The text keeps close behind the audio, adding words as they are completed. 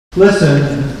Listen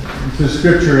to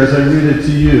Scripture as I read it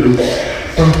to you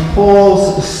from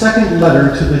Paul's second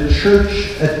letter to the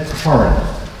church at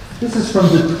Corinth. This is from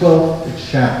the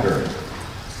 12th chapter.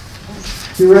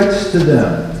 He writes to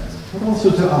them, but also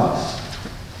to us.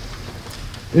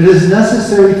 It is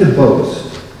necessary to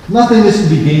boast. Nothing is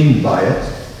to be gained by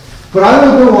it. But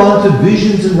I will go on to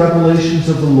visions and revelations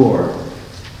of the Lord.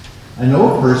 I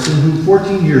know a person who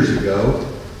 14 years ago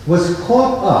was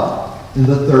caught up in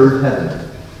the third heaven.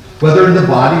 Whether in the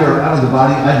body or out of the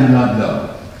body, I do not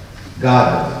know.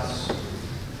 God knows.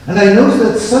 And I know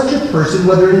that such a person,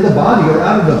 whether in the body or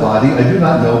out of the body, I do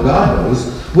not know, God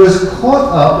knows, was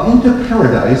caught up into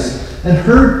paradise and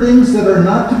heard things that are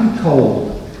not to be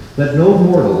told, that no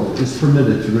mortal is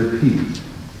permitted to repeat.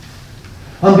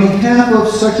 On behalf of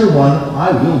such a one,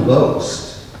 I will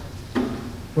boast.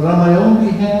 But on my own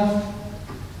behalf,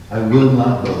 I will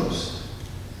not boast,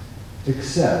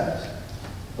 except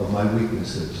of my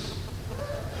weaknesses.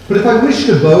 But if I wish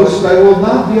to boast, I will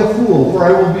not be a fool, for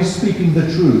I will be speaking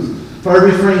the truth, for I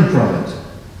refrain from it,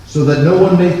 so that no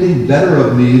one may think better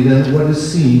of me than what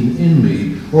is seen in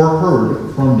me or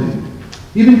heard from me,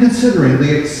 even considering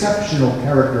the exceptional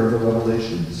character of the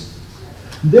revelations.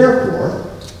 Therefore,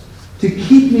 to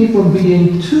keep me from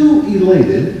being too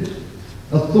elated,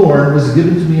 a thorn was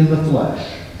given to me in the flesh,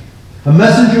 a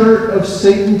messenger of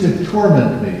Satan to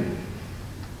torment me,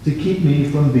 to keep me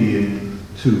from being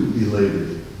too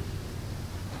elated.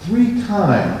 3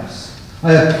 times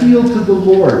I appealed to the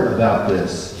Lord about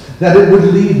this, that it would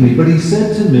leave me, but he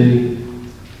said to me,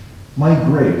 my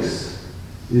grace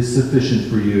is sufficient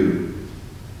for you,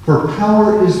 for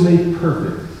power is made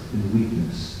perfect in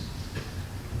weakness.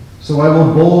 So I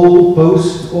will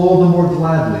boast all the more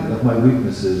gladly of my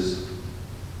weaknesses,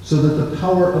 so that the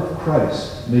power of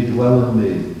Christ may dwell in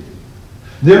me.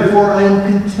 Therefore I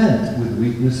am content with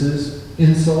weaknesses,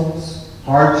 insults,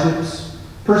 hardships,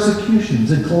 persecutions,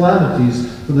 and calamities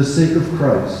for the sake of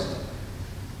Christ.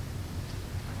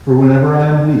 For whenever I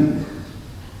am weak,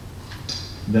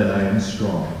 then I am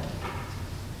strong.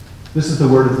 This is the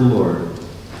word of the Lord.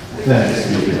 Thanks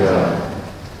be to God.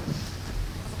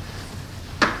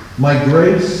 My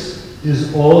grace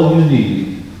is all you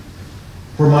need,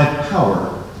 for my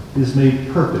power is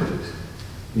made perfect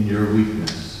in your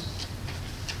weakness.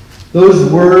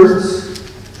 Those words,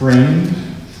 framed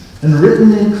and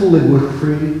written in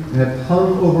calligraphy, have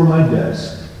hung over my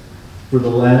desk for the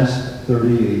last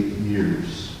 38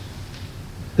 years.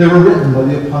 They were written by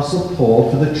the Apostle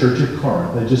Paul to the church at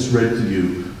Corinth. I just read to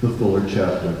you the fuller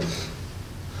chapter.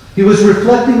 He was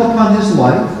reflecting upon his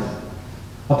life,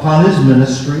 upon his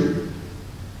ministry,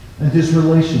 and his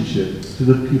relationship to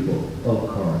the people of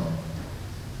Corinth.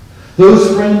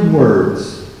 Those framed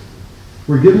words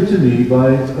were given to me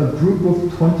by a group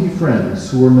of 20 friends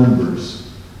who were members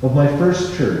of my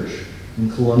first church in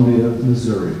Columbia,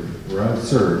 Missouri, where I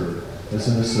served as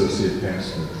an associate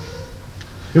pastor.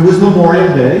 It was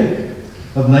Memorial Day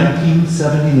of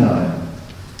 1979,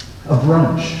 a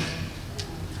brunch.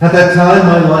 At that time,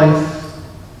 my life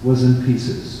was in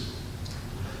pieces.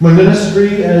 My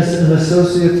ministry as an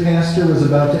associate pastor was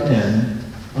about to end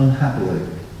unhappily,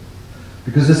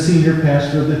 because the senior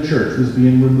pastor of the church was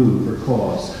being removed for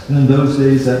cause. And in those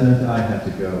days, that meant I had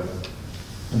to go.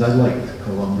 And I liked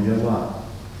Columbia a lot,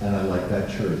 and I liked that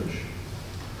church.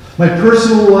 My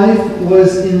personal life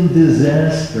was in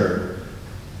disaster.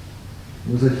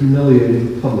 It was a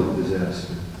humiliating public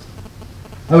disaster.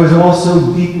 I was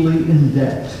also deeply in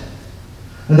debt,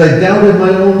 and I doubted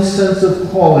my own sense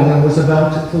of calling and was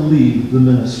about to leave the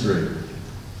ministry.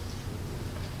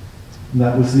 And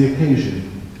that was the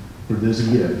occasion for this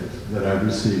gift that I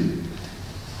received.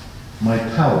 My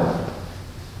power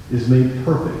is made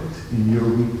perfect in your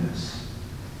weakness.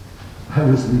 I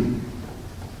was weak,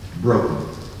 broken.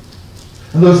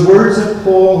 And those words of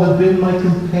Paul have been my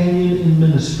companion in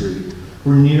ministry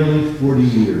for nearly 40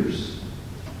 years.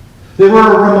 They were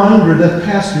a reminder that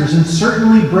pastors, and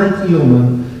certainly Brent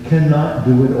Eelman, cannot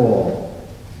do it all.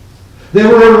 They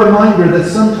were a reminder that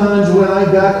sometimes when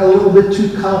I got a little bit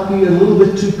too cocky, a little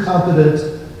bit too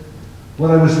confident,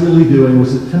 what I was really doing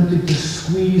was attempting to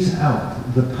squeeze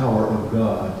out the power of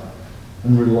God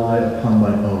and rely upon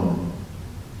my own.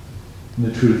 And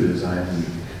the truth is, I am weak.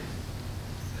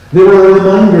 They were a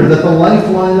reminder that the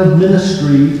lifeline of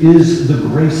ministry is the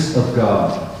grace of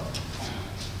God.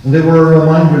 And they were a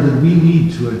reminder that we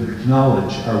need to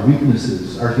acknowledge our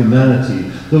weaknesses, our humanity,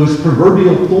 those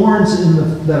proverbial thorns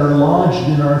that are lodged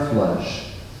in our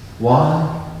flesh.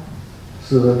 Why?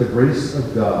 So that the grace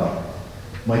of God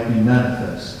might be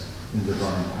manifest in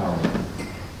divine power.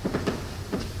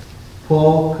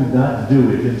 Paul could not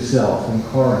do it himself in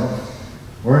Corinth.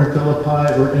 or in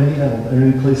Philippi, or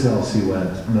any place else he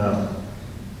went. No.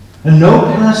 And no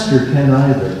pastor can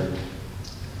either.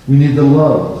 We need the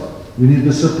love, we need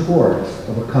the support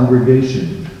of a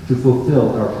congregation to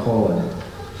fulfill our calling.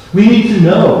 We need to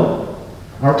know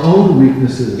our own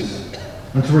weaknesses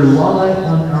and to rely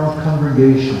on our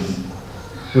congregation,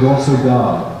 but also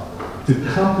God, to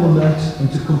complement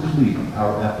and to complete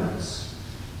our efforts.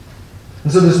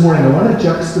 And so this morning I want to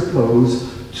juxtapose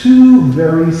two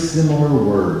very similar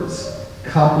words,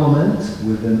 complement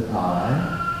with an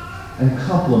I and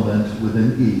complement with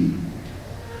an E.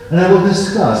 And I will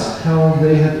discuss how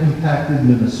they have impacted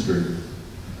ministry.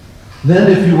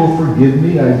 Then, if you will forgive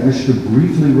me, I wish to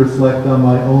briefly reflect on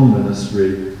my own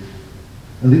ministry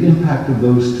and the impact of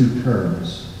those two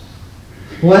terms.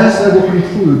 Last, I will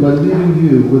conclude by leaving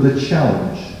you with a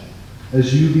challenge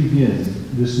as you begin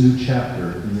this new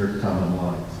chapter in your common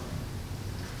life.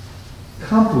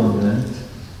 Complement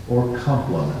or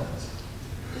complement.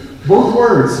 Both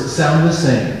words sound the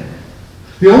same.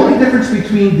 The only difference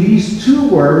between these two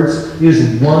words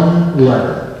is one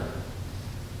letter.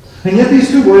 And yet these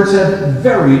two words have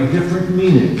very different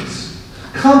meanings.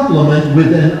 Complement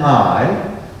with an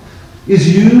I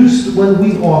is used when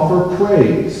we offer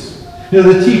praise. You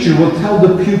know, the teacher will tell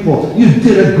the pupil, "You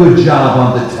did a good job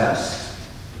on the test."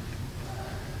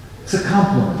 It's a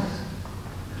compliment.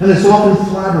 And it's often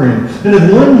flattering. And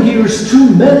if one hears too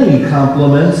many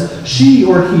compliments, she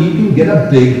or he can get a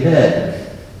big head.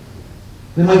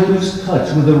 They might lose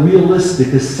touch with a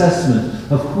realistic assessment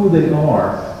of who they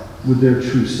are with their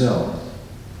true self.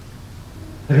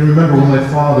 I can remember when my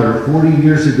father, more than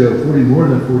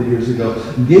 40 years ago,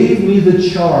 gave me the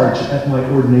charge at my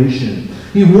ordination.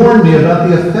 He warned me about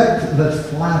the effect that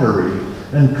flattery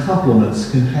and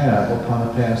compliments can have upon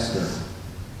a pastor.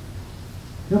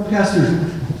 You know, pastors,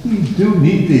 we do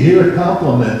need to hear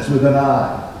compliments with an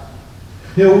I.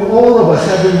 You know, all of us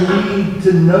have a need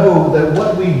to know that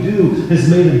what we do has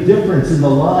made a difference in the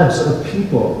lives of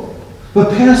people.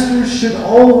 But pastors should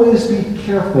always be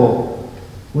careful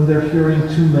when they're hearing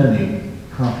too many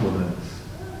compliments.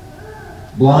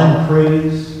 Blind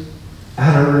praise,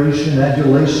 adoration,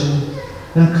 adulation,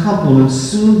 and compliments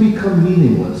soon become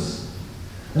meaningless.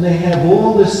 And they have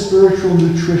all this spiritual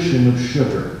nutrition of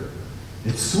sugar.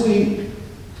 It's sweet.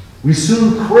 We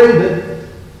soon crave it.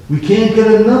 We can't get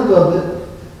enough of it.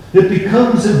 It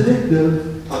becomes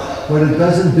addictive, but it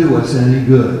doesn't do us any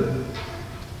good.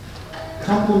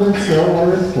 Compliments, though,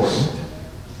 are important.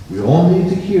 We all need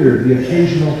to hear the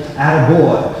occasional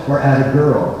attaboy or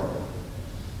attagirl,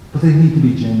 but they need to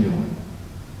be genuine.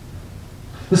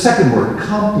 The second word,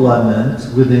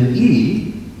 complement with an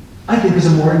E, I think is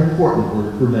a more important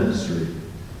word for ministry.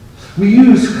 We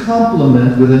use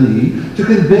complement with an E to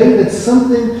convey that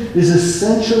something is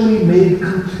essentially made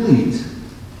complete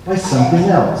by something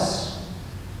else.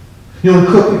 You know, in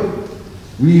cooking,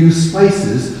 we use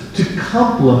spices to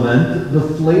complement the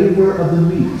flavor of the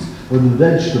meat or the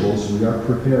vegetables we are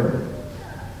preparing.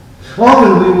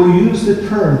 Often we will use the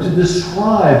term to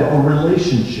describe a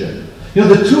relationship. You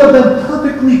know, the two of them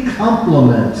perfectly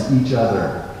complement each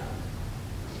other.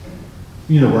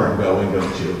 You know where I'm going,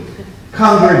 don't you?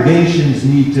 Congregations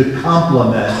need to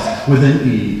complement with an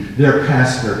E their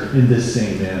pastor in this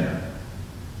same manner.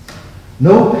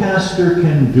 No pastor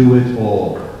can do it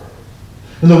all.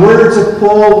 In the words of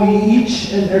Paul, we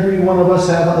each and every one of us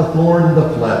have a thorn in the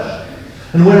flesh.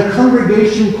 And when a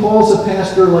congregation calls a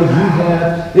pastor like you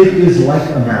have, it is like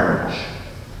a marriage.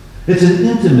 It's an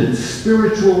intimate,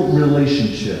 spiritual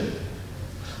relationship.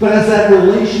 But as that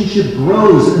relationship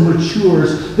grows and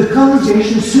matures, the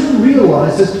congregation soon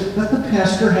realizes that the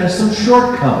pastor has some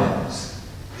shortcomings.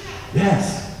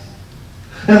 Yes.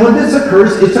 And when this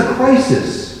occurs, it's a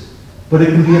crisis, but it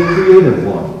can be a creative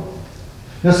one.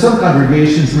 Now, some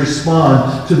congregations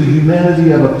respond to the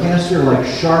humanity of a pastor like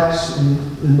sharks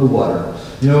in the water.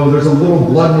 You know, there's a little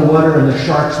blood in the water and the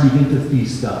sharks begin to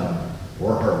feast on him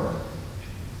or her.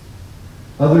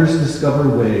 Others discover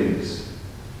ways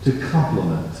to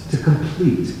complement, to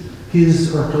complete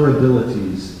his or her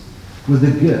abilities with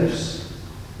the gifts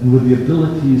and with the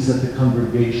abilities that the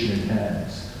congregation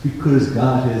has, because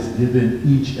God has given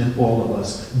each and all of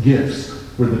us gifts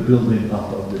for the building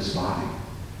up of this body.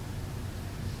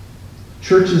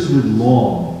 Churches with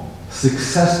long,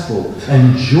 successful,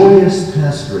 and joyous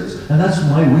pastorates, and that's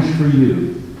my wish for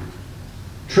you.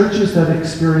 Churches that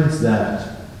experience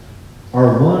that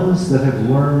are ones that have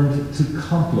learned to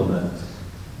complement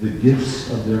the gifts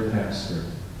of their pastor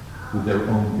with their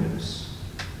own gifts.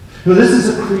 Now, this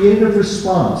is a creative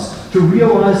response to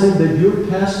realizing that your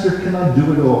pastor cannot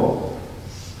do it all.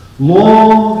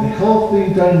 Long,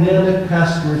 healthy, dynamic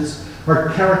pastorates are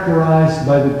characterized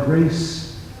by the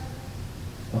grace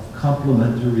of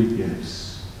complementary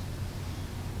gifts.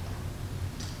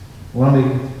 I want to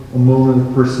make a moment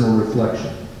of personal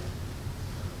reflection.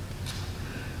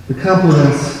 The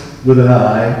compliments with an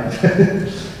I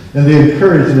and the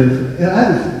encouragement, and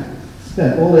I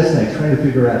spent all last night trying to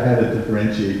figure out how to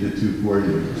differentiate the two for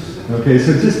you. Okay,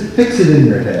 so just fix it in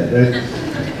your head. Right?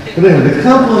 But anyway, the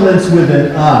compliments with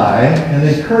an I and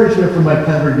the encouragement from my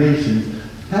congregation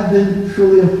have been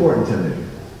truly important to me.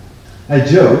 I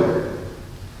joke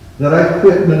that I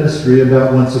quit ministry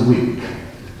about once a week,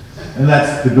 and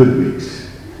that's the good weeks.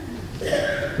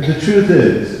 But the truth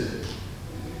is,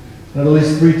 that at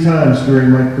least 3 times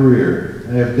during my career,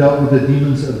 I have dealt with the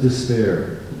demons of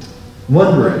despair,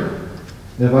 wondering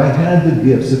if I had the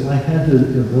gifts, if I had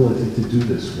the ability to do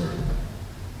this work.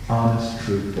 Honest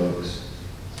truth, folks.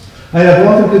 I have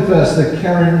often confessed that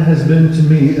Karen has been to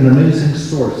me an amazing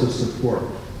source of support.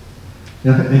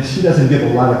 And she doesn't give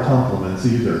a lot of compliments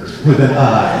either, with an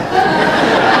I.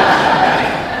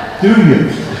 Do you?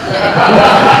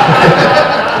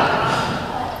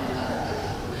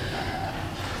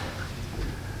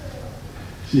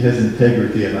 She has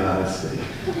integrity and honesty.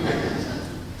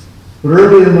 But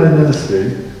early in my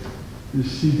ministry,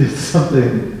 she did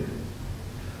something.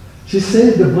 She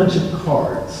saved a bunch of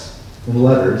cards and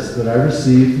letters that I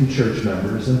received from church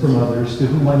members and from others to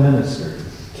whom I ministered.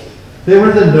 They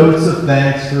were the notes of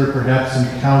thanks for perhaps some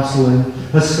counseling,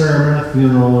 a sermon, a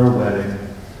funeral, or a wedding.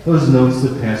 Those notes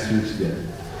that pastors get.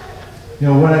 You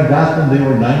know, when I got them, they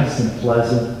were nice and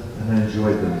pleasant, and I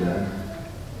enjoyed them then.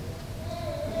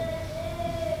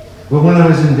 But when I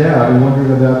was in doubt and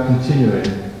wondering about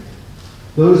continuing,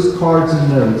 those cards and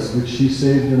notes which she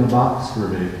saved in a box for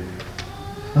me,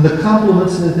 and the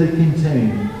compliments that they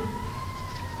contained,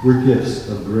 were gifts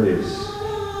of grace.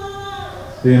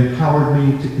 They empowered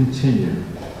me to continue,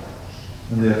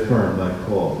 and they affirmed my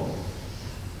call.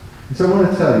 And so I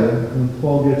want to tell you, when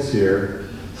Paul gets here,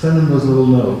 send him those little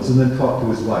notes and then talk to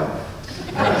his wife.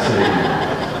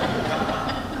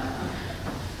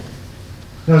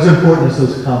 Now, as important as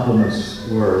those compliments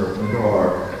were and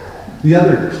are, the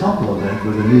other compliment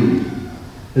with an E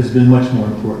has been much more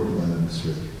important to my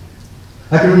ministry.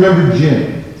 I can remember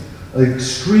Jim, an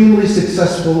extremely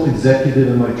successful executive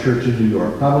in my church in New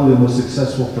York, probably the most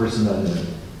successful person I knew.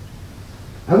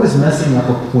 I was messing up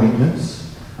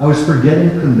appointments, I was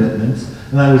forgetting commitments,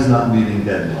 and I was not meeting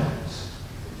deadlines.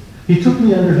 He took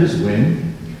me under his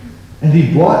wing, and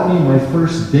he bought me my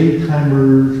first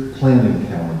daytimer planning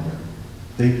calendar.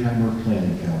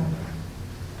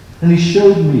 And he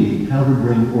showed me how to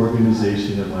bring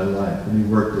organization in my life, and he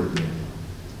worked with me.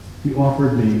 He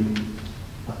offered me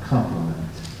a compliment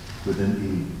with an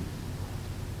E.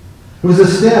 It was the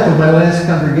staff of my last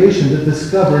congregation that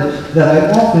discovered that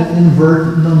I often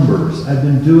invert numbers. I've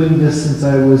been doing this since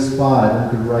I was 5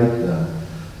 and could write them.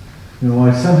 You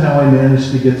know, somehow I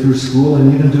managed to get through school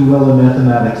and even do well in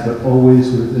mathematics, but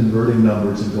always with inverting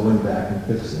numbers and going back and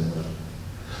fixing them.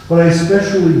 But I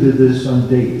especially did this on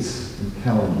dates and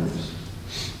calendars.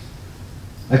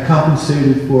 I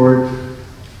compensated for it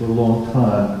for a long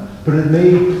time, but it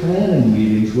made planning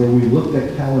meetings where we looked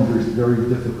at calendars very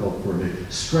difficult for me,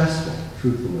 stressful,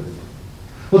 truthfully.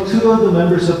 Well, 2 of the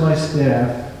members of my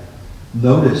staff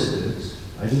noticed it.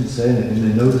 I didn't say anything,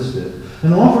 they noticed it,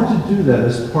 and offered to do that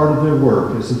as part of their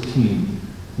work as a team,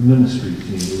 the ministry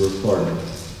team we were part of.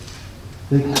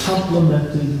 They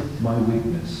complemented my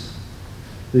weakness.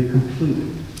 They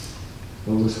completed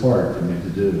what was hard for me to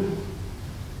do.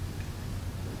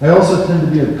 I also tend to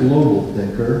be a global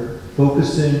thinker,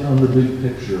 focusing on the big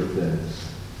picture of things.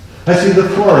 I see the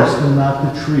forest and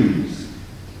not the trees.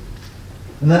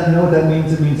 And that, you know what that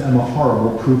means? It means I'm a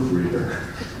horrible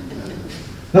proofreader.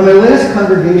 Now, my last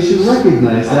congregation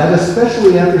recognized that,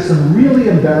 especially after some really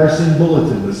embarrassing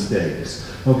bulletin mistakes.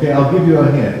 Okay, I'll give you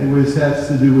a hint. It has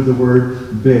to do with the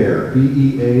word bear,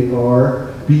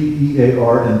 B-E-A-R,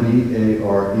 B-E-A-R, and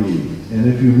B-A-R-E. And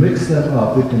if you mix them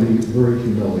up, it can be very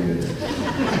humiliating.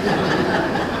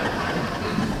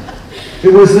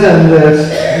 It was then that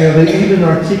they even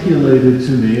articulated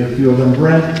to me, a few of them,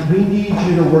 Brent, we need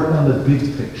you to work on the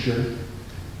big picture.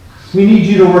 We need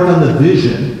you to work on the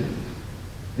vision.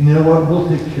 And you know what? We'll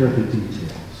take care of the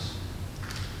details.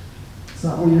 It's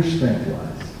not where your strength lies.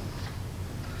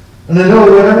 And I know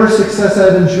whatever success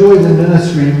I've enjoyed in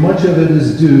ministry, much of it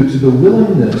is due to the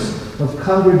willingness of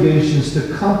congregations to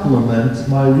complement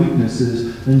my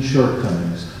weaknesses and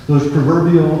shortcomings, those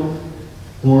proverbial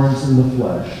thorns in the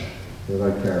flesh that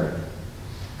I carry.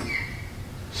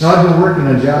 Now, I've been working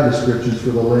on job descriptions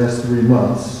for the last 3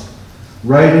 months,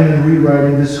 writing and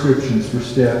rewriting descriptions for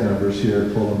staff members here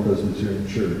at Poland Presbyterian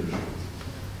Church.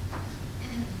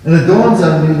 And it dawns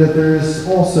on me that there is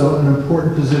also an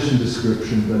important position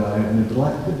description that I have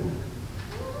neglected.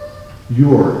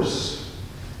 Yours.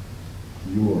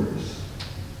 Yours.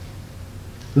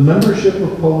 The membership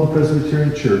of Poland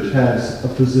Presbyterian Church has a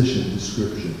position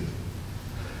description.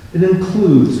 It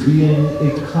includes being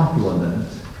a complement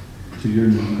to your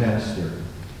new pastor.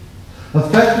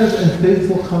 Effective and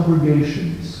faithful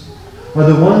congregations are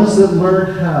the ones that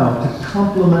learn how to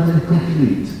complement and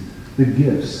complete the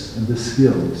gifts and the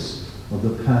skills of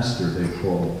the pastor they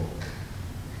call.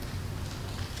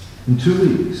 In 2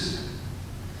 weeks,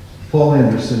 Paul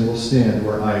Anderson will stand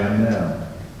where I am now.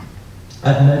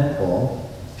 I've met Paul,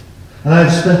 and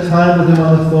I've spent time with him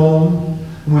on the phone,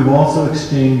 and we've also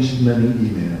exchanged many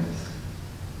emails.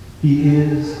 He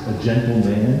is a gentle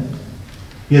man.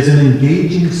 He has an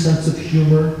engaging sense of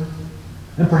humor,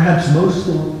 and perhaps most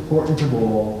important of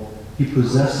all, he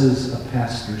possesses a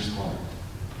pastor's heart.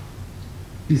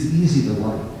 He's easy to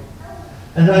like,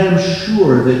 and I am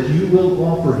sure that you will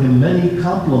offer him many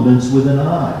compliments with an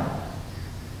eye.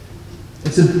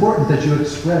 It's important that you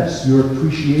express your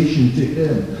appreciation to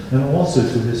him and also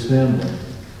to his family.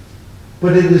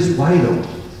 But it is vital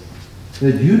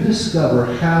that you discover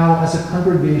how, as a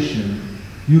congregation,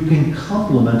 you can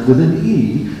complement with an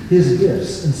E his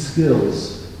gifts and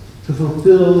skills to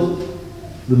fulfill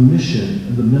the mission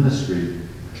and the ministry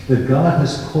that God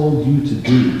has called you to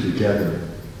do together.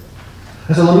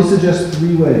 And so let me suggest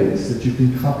 3 ways that you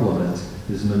can complement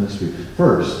his ministry.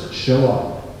 First, show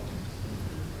up.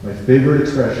 My favorite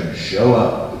expression, show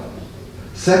up.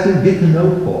 Second, get to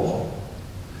know Paul.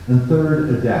 And third,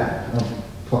 adapt. I'll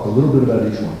talk a little bit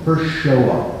about each one. First, show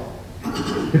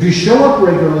up. If you show up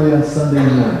regularly on Sunday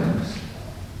mornings,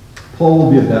 Paul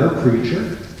will be a better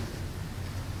preacher,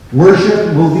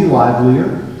 worship will be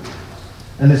livelier,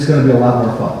 and it's going to be a lot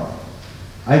more fun.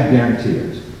 I guarantee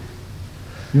it.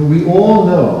 You know, we all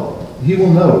know, he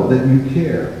will know that you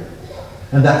care,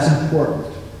 and that's important.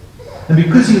 And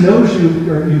because he knows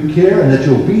you care and that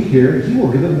you'll be here, he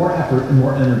will give it more effort and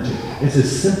more energy. It's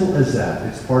as simple as that.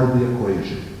 It's part of the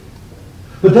equation.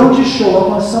 But don't just show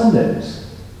up on Sundays.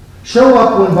 Show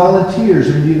up when volunteers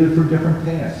are needed for different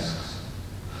tasks.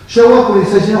 Show up when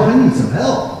he says, I need some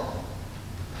help.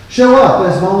 Show up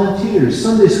as volunteers,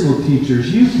 Sunday school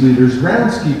teachers, youth leaders,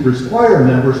 groundskeepers, choir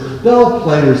members, bell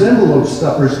players, envelope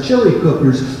stuffers, chili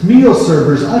cookers, meal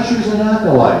servers, ushers, and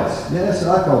acolytes. Yes,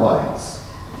 acolytes.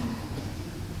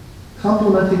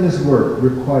 Complementing his work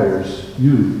requires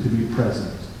you to be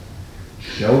present.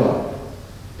 Show up.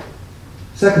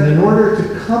 Second, in order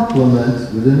to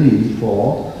complement with an E,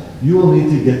 Paul, you will need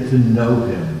to get to know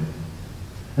him.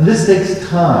 And this takes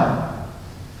time.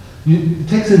 It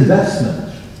takes investment.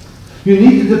 You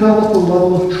need to develop a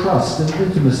level of trust and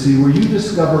intimacy where you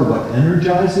discover what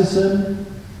energizes him,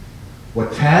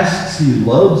 what tasks he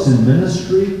loves in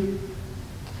ministry,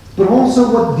 but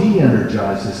also what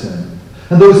de-energizes him,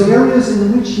 and those areas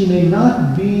in which he may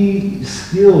not be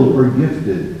skilled or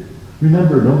gifted.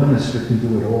 Remember, no minister can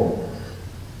do it all.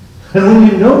 And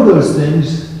when you know those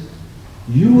things,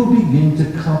 you will begin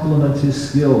to complement his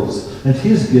skills and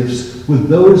his gifts with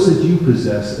those that you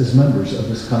possess as members of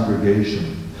this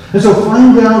congregation. And so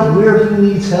find out where he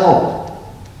needs help,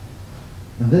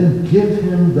 and then give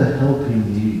him the help he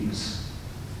needs.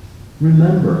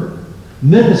 Remember,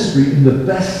 ministry in the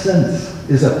best sense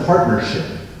is a partnership.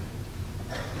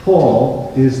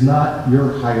 Paul is not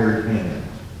your hired hand.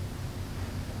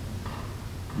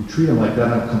 You treat him like that,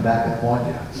 I'll come back and haunt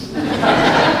you.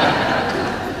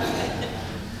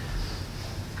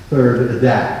 Third,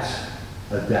 adapt.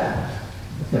 Adapt.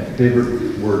 That's my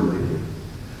favorite word lately.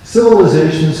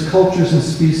 Civilizations, cultures, and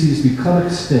species become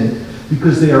extinct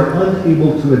because they are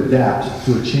unable to adapt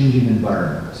to a changing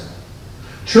environment.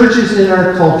 Churches in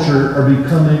our culture are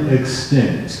becoming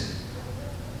extinct.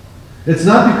 It's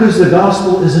not because the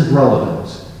gospel isn't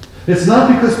relevant. It's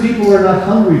not because people are not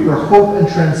hungry for hope and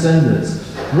transcendence.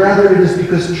 Rather, it is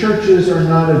because churches are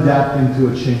not adapting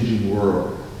to a changing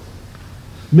world.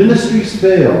 Ministries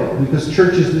fail because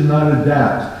churches do not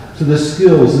adapt to the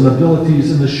skills and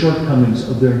abilities and the shortcomings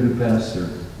of their new pastor.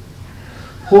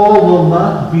 Paul will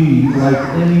not be like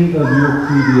any of your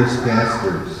previous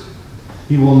pastors.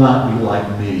 He will not be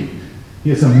like me. He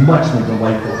has a much more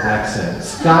delightful accent.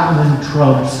 Scotland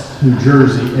trumps New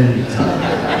Jersey anytime.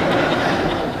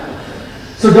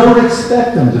 So don't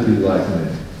expect him to be like me.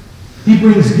 He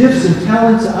brings gifts and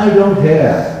talents I don't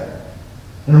have,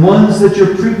 and ones that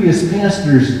your previous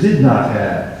pastors did not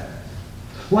have.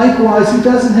 Likewise, he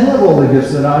doesn't have all the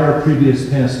gifts that our previous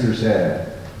pastors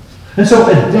had. And so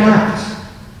adapt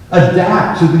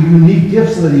to the unique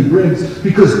gifts that he brings,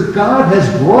 because God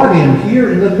has brought him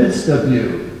here in the midst of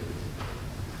you.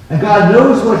 And God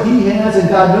knows what he has, and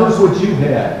God knows what you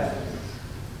have.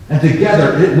 And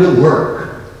together it will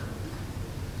work.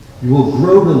 You will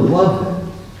grow to love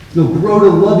him. You'll grow to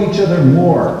love each other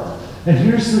more. And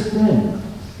here's the thing.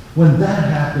 When that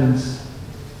happens,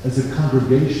 as a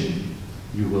congregation,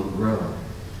 you will grow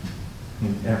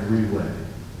in every way.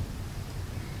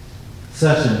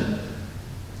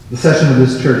 The session of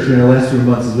this church during the last few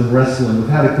months has been wrestling with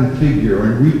how to configure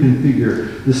and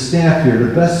reconfigure the staff here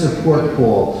to best support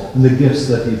Paul and the gifts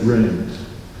that he brings.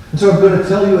 And so I'm going to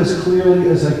tell you as clearly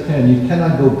as I can, you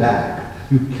cannot go back.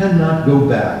 You cannot go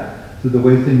back to the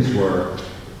way things were,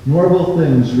 nor will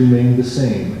things remain the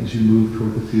same as you move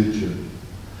toward the future.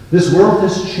 This world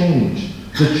has changed.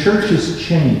 The church has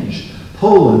changed.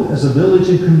 Poland as a village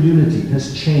and community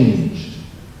has changed.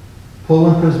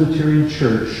 Poland Presbyterian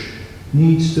Church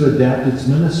needs to adapt its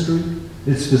ministry,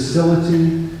 its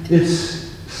facility,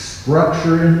 its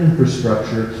structure and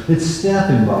infrastructure, its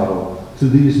staffing model to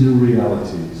these new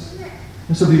realities.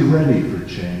 And so be ready for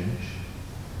change.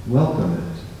 Welcome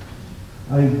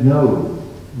it. I know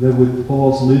that with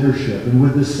Paul's leadership and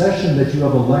with the session that you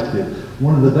have elected,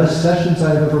 one of the best sessions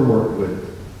I've ever worked with,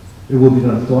 it will be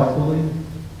done thoughtfully,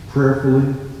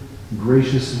 prayerfully,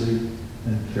 graciously,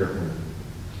 and carefully.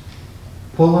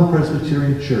 Poland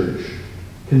Presbyterian Church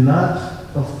cannot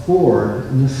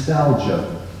afford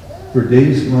nostalgia for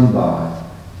days gone by,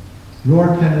 nor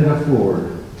can it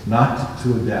afford not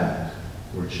to adapt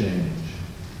or change.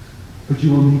 But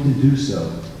you will need to do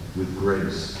so with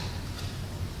grace.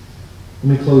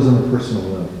 Let me close on a personal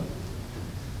note.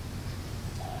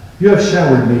 You have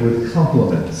showered me with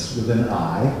compliments with an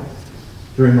I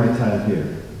during my time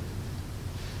here.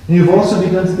 And you've also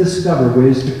begun to discover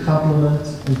ways to complement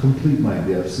and complete my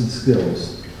gifts and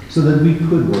skills so that we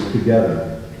could work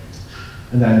together.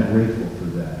 And I'm grateful for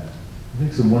that. I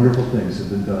think some wonderful things have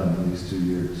been done in these 2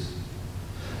 years.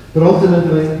 But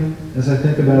ultimately, as I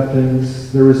think about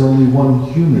things, there is only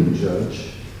one human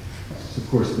judge. It's, of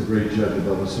course, the great judge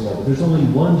above us all. But there's only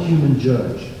one human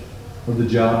judge of the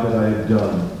job that I have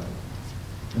done,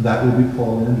 and that will be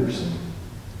Paul Anderson.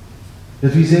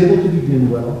 If he's able to begin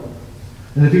well,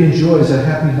 and if he enjoys a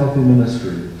happy, healthy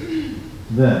ministry,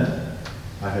 then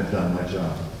I have done my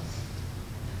job.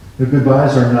 The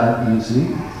goodbyes are not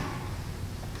easy.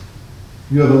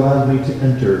 You have allowed me to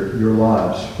enter your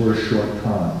lives for a short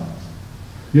time.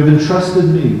 You have entrusted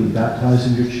me with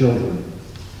baptizing your children,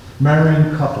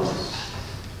 marrying couples,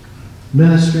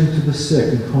 ministering to the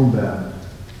sick and homebound,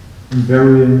 and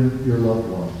burying your loved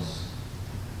ones.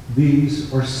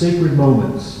 These are sacred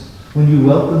moments when you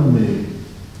welcome me,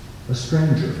 a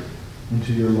stranger,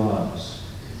 into your lives.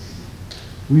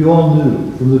 We all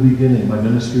knew from the beginning my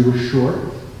ministry was short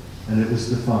and it was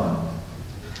defined.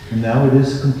 And now it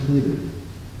is completed.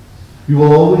 You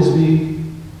will always be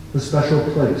a special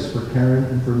place for Karen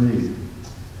and for me.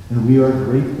 And we are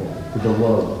grateful for the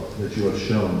love that you have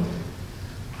shown.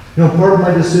 You know, part of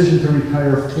my decision to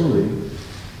retire fully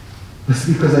was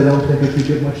because I don't think it could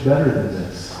get much better than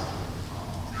this.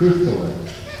 Truthfully.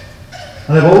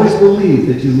 And I've always believed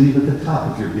that you leave at the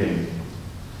top of your game,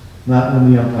 not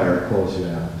when the umpire calls you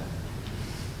out.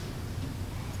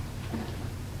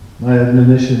 My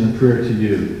admonition and prayer to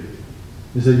you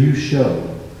is that you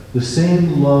show the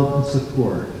same love and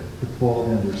support to Paul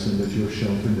Anderson that you have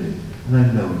shown to me. And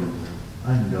I know you will.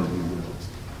 I know you will.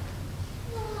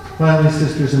 Finally,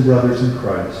 sisters and brothers in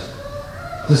Christ,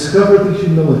 discover the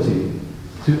humility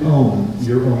to own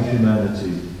your own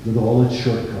humanity with all its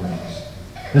shortcomings,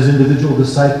 as individual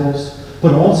disciples,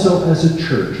 but also as a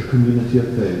church, a community of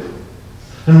faith.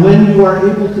 And when you are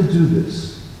able to do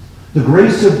this, the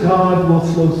grace of God will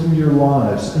flow through your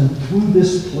lives and through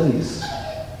this place.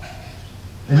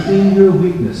 And in your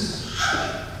weakness,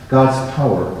 God's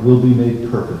power will be made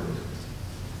perfect.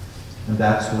 And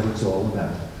that's what it's all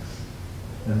about.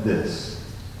 And this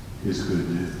is good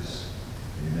news.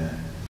 Amen.